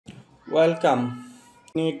Welcome.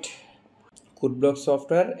 Need Coodblock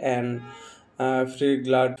software and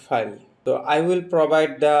freeglut file. So I will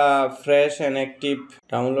provide the fresh and active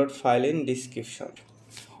download file in description.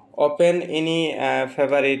 Open any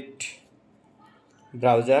favorite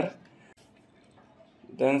browser,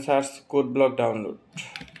 then search Coodblock download.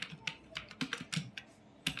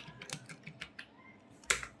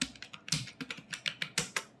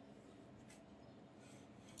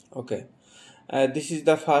 Okay, this is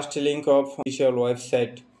the first link of official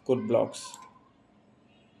website Coodblocks.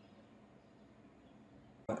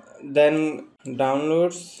 Then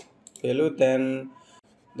downloads value, then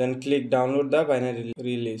click download the binary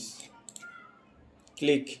release.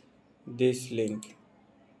 Click this link.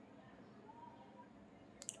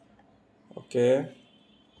 Okay,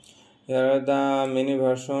 here are the many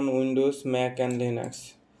version: Windows, Mac and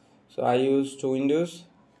Linux. So I used Windows,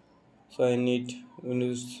 so I need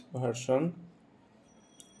Windows version.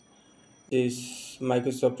 This is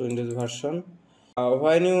Microsoft Windows version.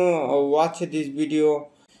 When you watch this video,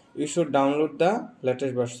 you should download the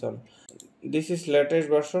latest version. This is latest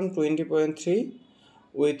version 20.3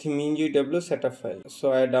 with MinGW setup file.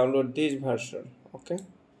 So I download this version. Okay,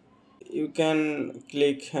 you can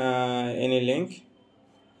click any link.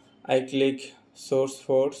 I click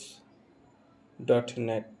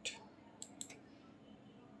sourceforce.net.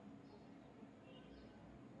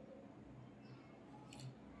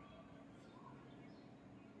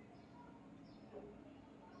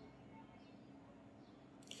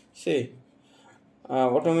 See,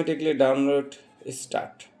 automatically download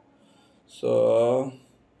start. So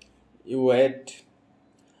you wait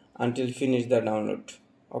until finish the download.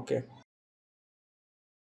 Okay.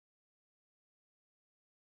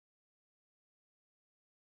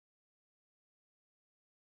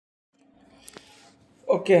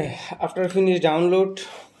 Okay, after finish download,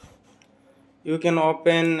 you can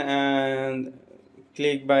open and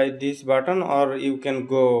click by this button, or you can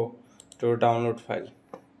go to download file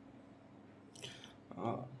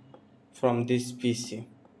from this PC.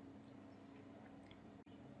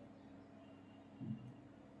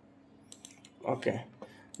 Okay,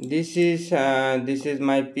 this is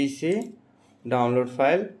my PC download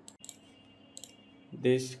file.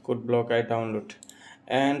 This Coodblock I download,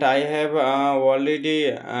 and I have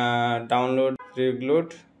already download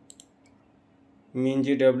freeglut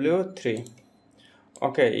MinGW3.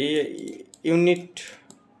 Okay, you need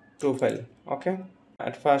two file. Okay,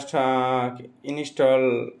 at first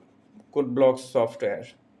install Coodblock software.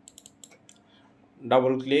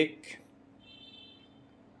 Double click.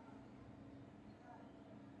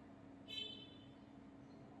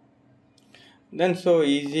 Then so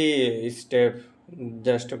easy step,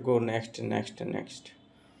 just go next.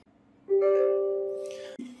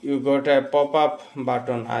 You got a pop-up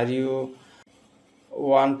button. Are you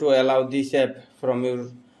want to allow this app from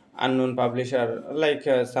your unknown publisher, like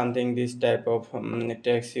something this type of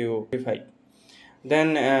text you verify?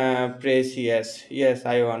 Then press yes,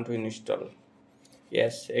 I want to install.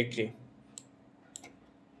 Yes, agree.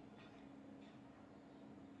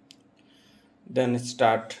 Then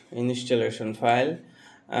start installation file.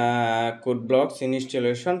 Coodblock's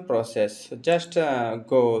installation process. Just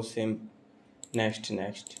go next,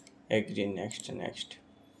 agree, next.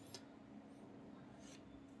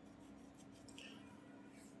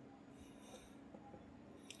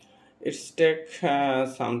 It's take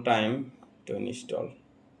some time to install.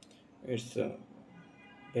 It's a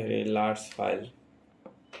very large file.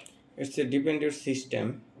 It's a depend your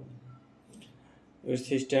system. Your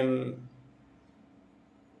system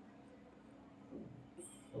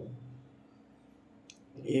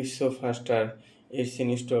is so faster, it's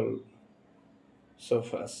install so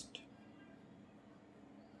fast.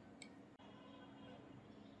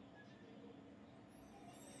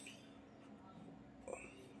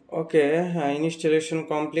 Okay, installation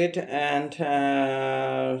complete, and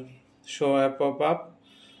show a pop-up.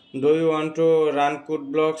 Do you want to run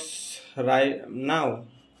Coodblocks right now?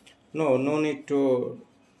 No need to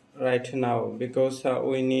right now, because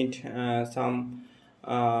we need some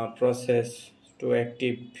process to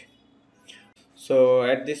active. So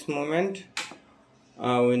at this moment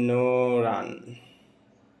we know run.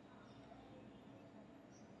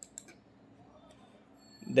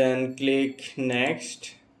 Then click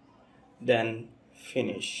next, then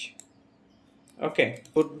finish. Okay,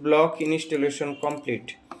 Coodblock installation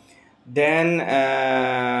complete. Then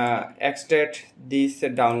extract this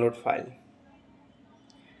download file.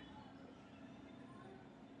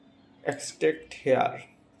 Extract here.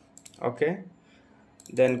 Okay,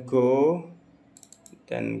 then go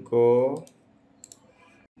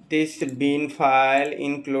this bin file,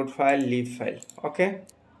 include file, leave file. Okay,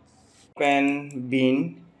 open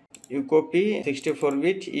bin, you copy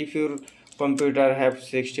 64-bit if your computer have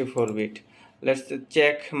 64-bit. Let's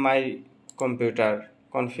check my computer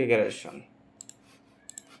configuration.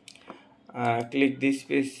 Click this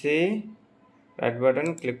PC, right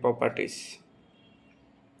button, click properties.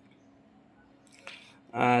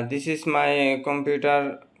 This is my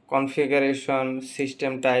computer configuration,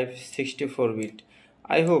 system type 64-bit.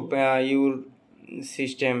 I hope your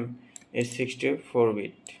system is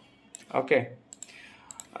 64-bit. Okay.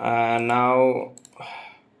 Now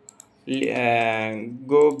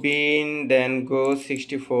go bin, then go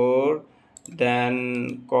 64,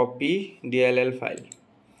 then copy DLL file,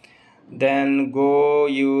 then go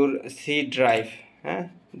your C drive.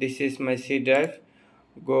 This is my C drive.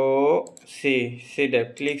 Go C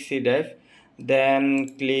drive, click C drive,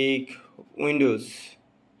 then click Windows,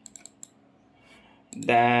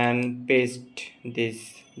 then paste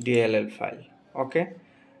this DLL file. Okay,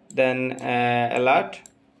 then alert,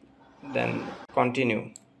 then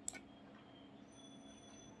continue.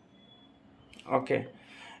 Okay,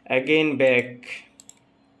 again back,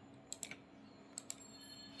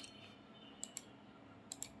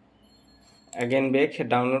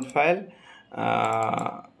 download file,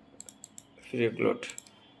 freeglut,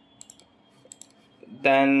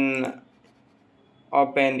 then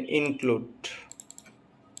open include,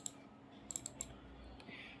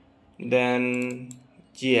 then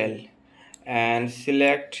GL, and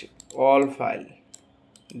select all file,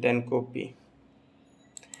 then copy.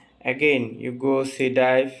 Again you go C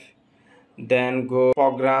drive, then go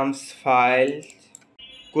programs, files,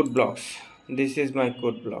 code blocks. This is my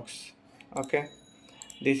code blocks. Okay,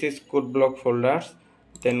 this is code block folders.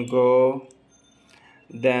 Then go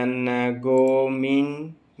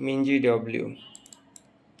min gw,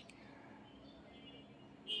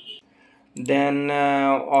 then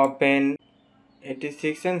open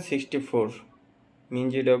 86 and 64,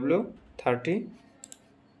 min gw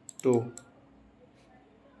 32,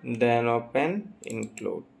 then open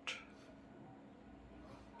include,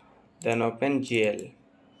 then open GL.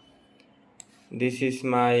 This is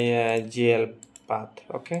my GL path.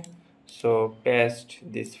 Okay, so paste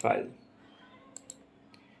this file,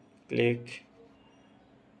 click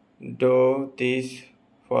do this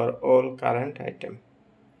for all current item,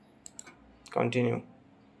 continue.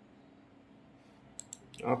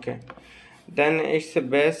 Okay, then it's the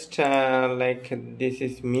best like this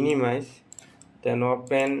is minimize, then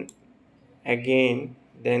open again,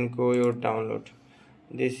 then go your download.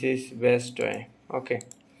 This is best way. Okay,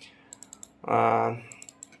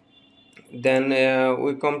 then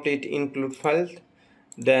we complete include files,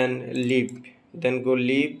 then leave, then go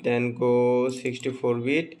leave, then go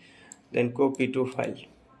 64-bit, then copy to file,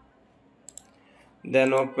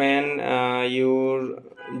 then open your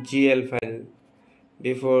GL file.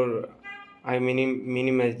 Before I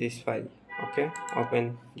minimize this file. Okay,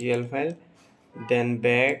 open GL file, then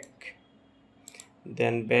back,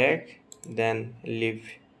 then leave,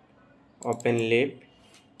 open leave,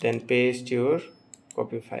 then paste your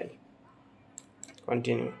copy file,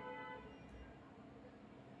 continue.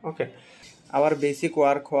 Okay, our basic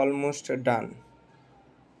work almost done.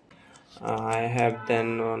 I have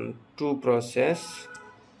then on two process.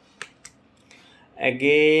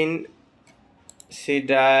 Again C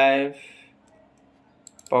drive,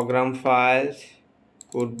 program files,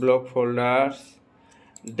 code block folders,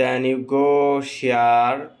 then you go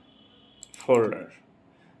share folder,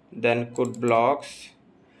 then code blocks,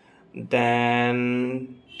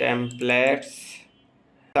 then templates,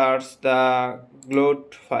 search the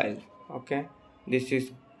glut file. Okay, this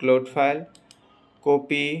is glut file,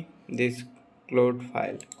 copy this glut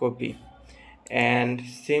file, copy, and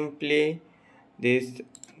simply this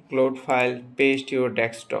glut file paste your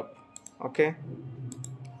desktop. Okay,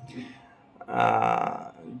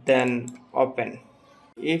 then open.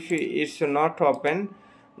 If it's not open,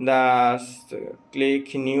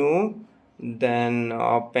 click new, then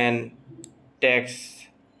open text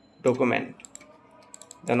document,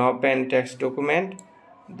 then open text document,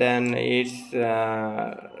 then its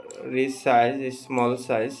resize is small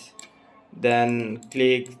size, then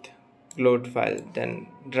click glut file, then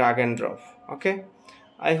drag and drop. Okay,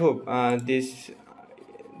 I hope this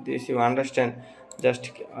you understand.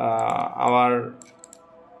 Just our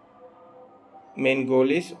main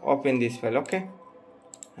goal is open this file. Okay,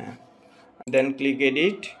 then click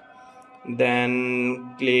edit,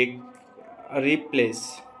 then click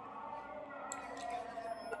replace,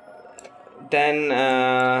 then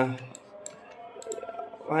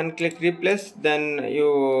when click replace, then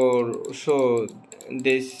you show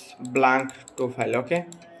this blank to file. Okay,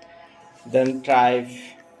 then type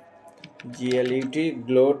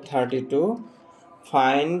glut 32,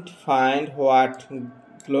 find what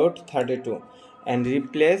glut 32 and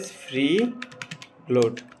replace free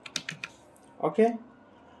glut. Okay,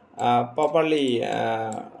 properly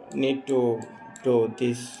need to do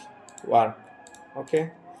this work.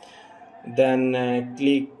 Okay, then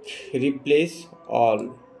click replace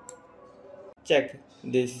all. Check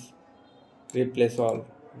this replace all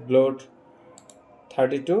glut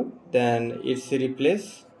 32, then it's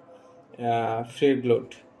replace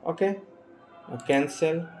freeglut. Okay,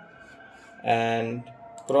 cancel and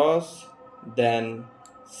cross, then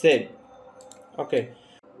save. Okay,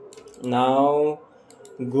 now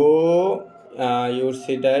go your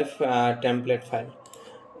C drive template file,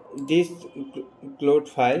 this glut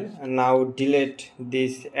file, and now delete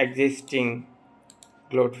this existing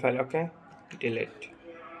glut file. Okay, delete,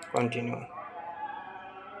 continue.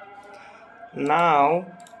 Now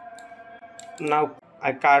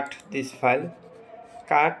I cut this file,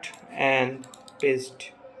 cut and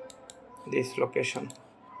paste this location.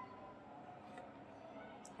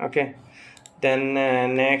 Okay, then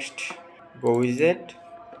next go widget,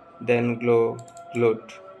 then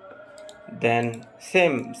glut, then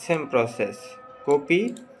same process,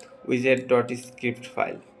 copy widget.script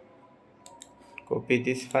file, copy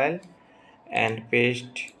this file and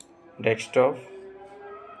paste desktop,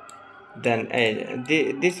 then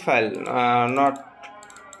this file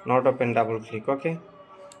not open, double click. Okay,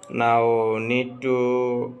 now need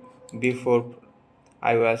to, before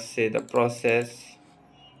I was say the process,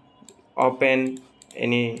 open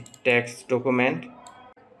any text document,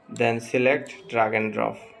 then select drag and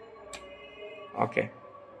drop. Okay,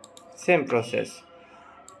 same process,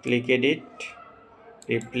 click edit,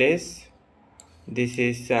 replace, this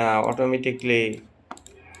is automatically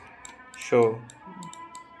show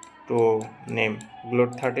to name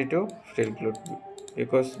glut 32 freeglut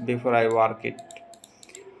because before I work it.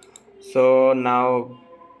 So now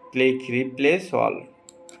click replace all.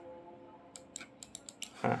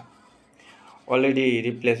 Already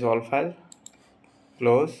replace all file,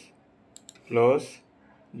 close,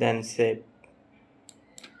 then save.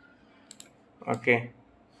 Okay,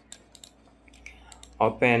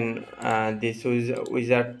 open this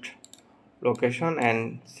wizard location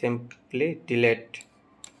and simply delete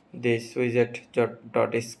this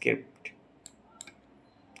widget.script,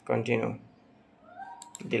 continue,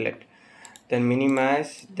 delete, then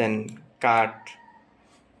minimize, then cut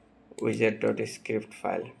widget.script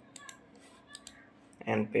file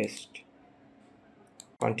and paste,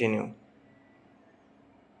 continue.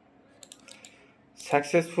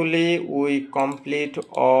 Successfully we complete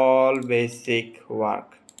all basic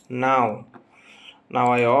work. Now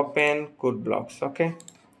I open code blocks. Okay,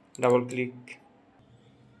 double click.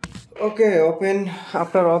 Okay, open.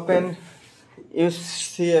 After open, you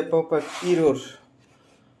see a pop-up error,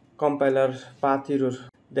 compiler path error,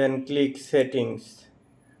 then click settings,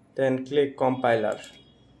 then click compiler,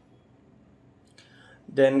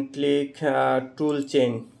 then click tool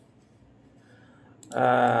chain.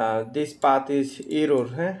 This path is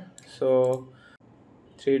error, so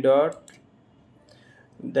 3 dot,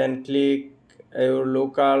 then click your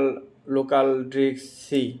local disk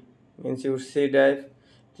C, means your C drive,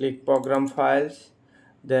 click program files,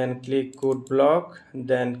 then click code block,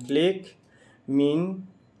 then click min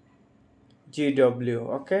gw.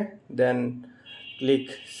 Okay, then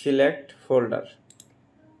click select folder.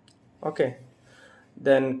 Okay,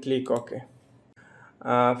 then click OK.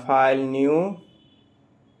 File, new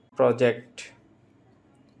project,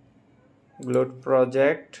 glut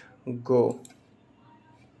project, go.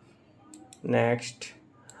 Next,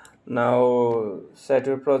 now set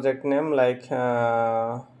your project name like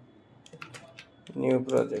new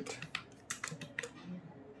project.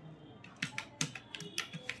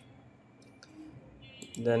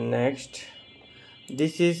 Then next,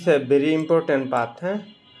 this is a very important path.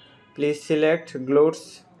 Please select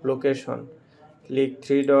glut's location, click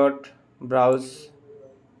 3 dot, browse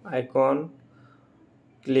icon,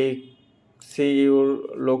 click see your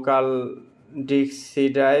local disk C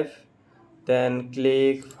drive, then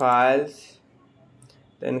click files,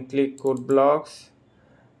 then click code blocks,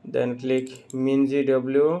 then click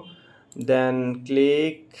min.gw, then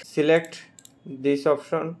click select this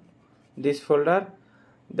option, this folder,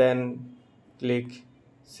 then click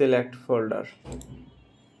select folder,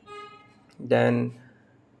 then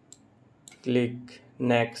click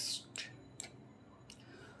next.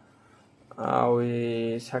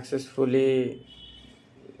 We successfully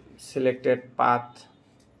selected path,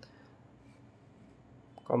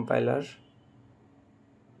 compiler,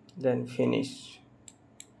 then finish.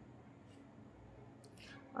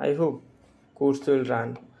 I hope course will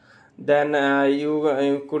run. then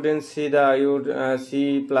you couldn't see the your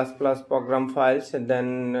C++ program files, and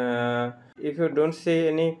then if you don't see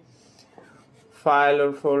any file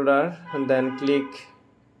or folder, and then click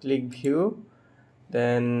view,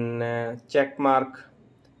 then check mark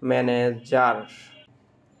manage jar.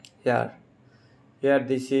 Here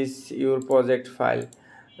this is your project file.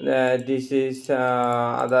 This is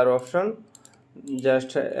other option,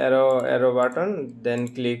 just arrow button, then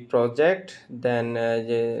click project, then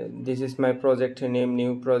this is my project name,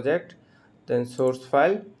 new project, then source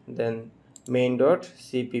file, then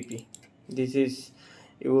main.cpp. this is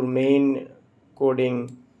your main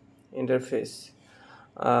coding interface.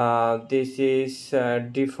 This is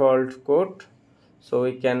default code, so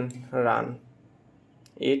we can run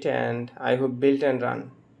it, and I hope built and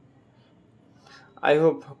run. I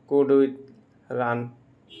hope code will run.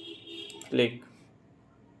 Click.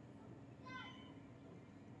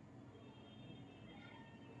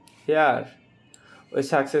 Here we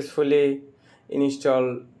successfully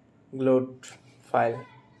install glut file.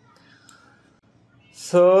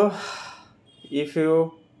 So if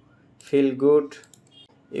you feel good,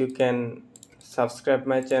 you can subscribe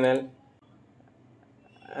my channel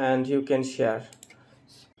and you can share.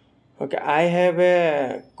 Okay, I have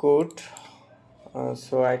a code,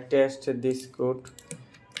 so I test this code.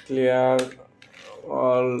 Clear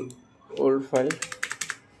all old file,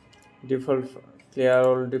 default, clear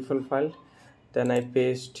all default file, then I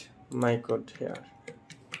paste my code here.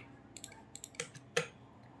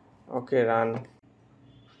 Okay, run.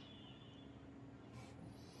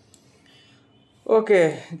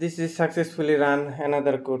 Okay, this is successfully run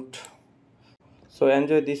another code. So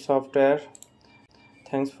enjoy this software.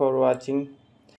 Thanks for watching.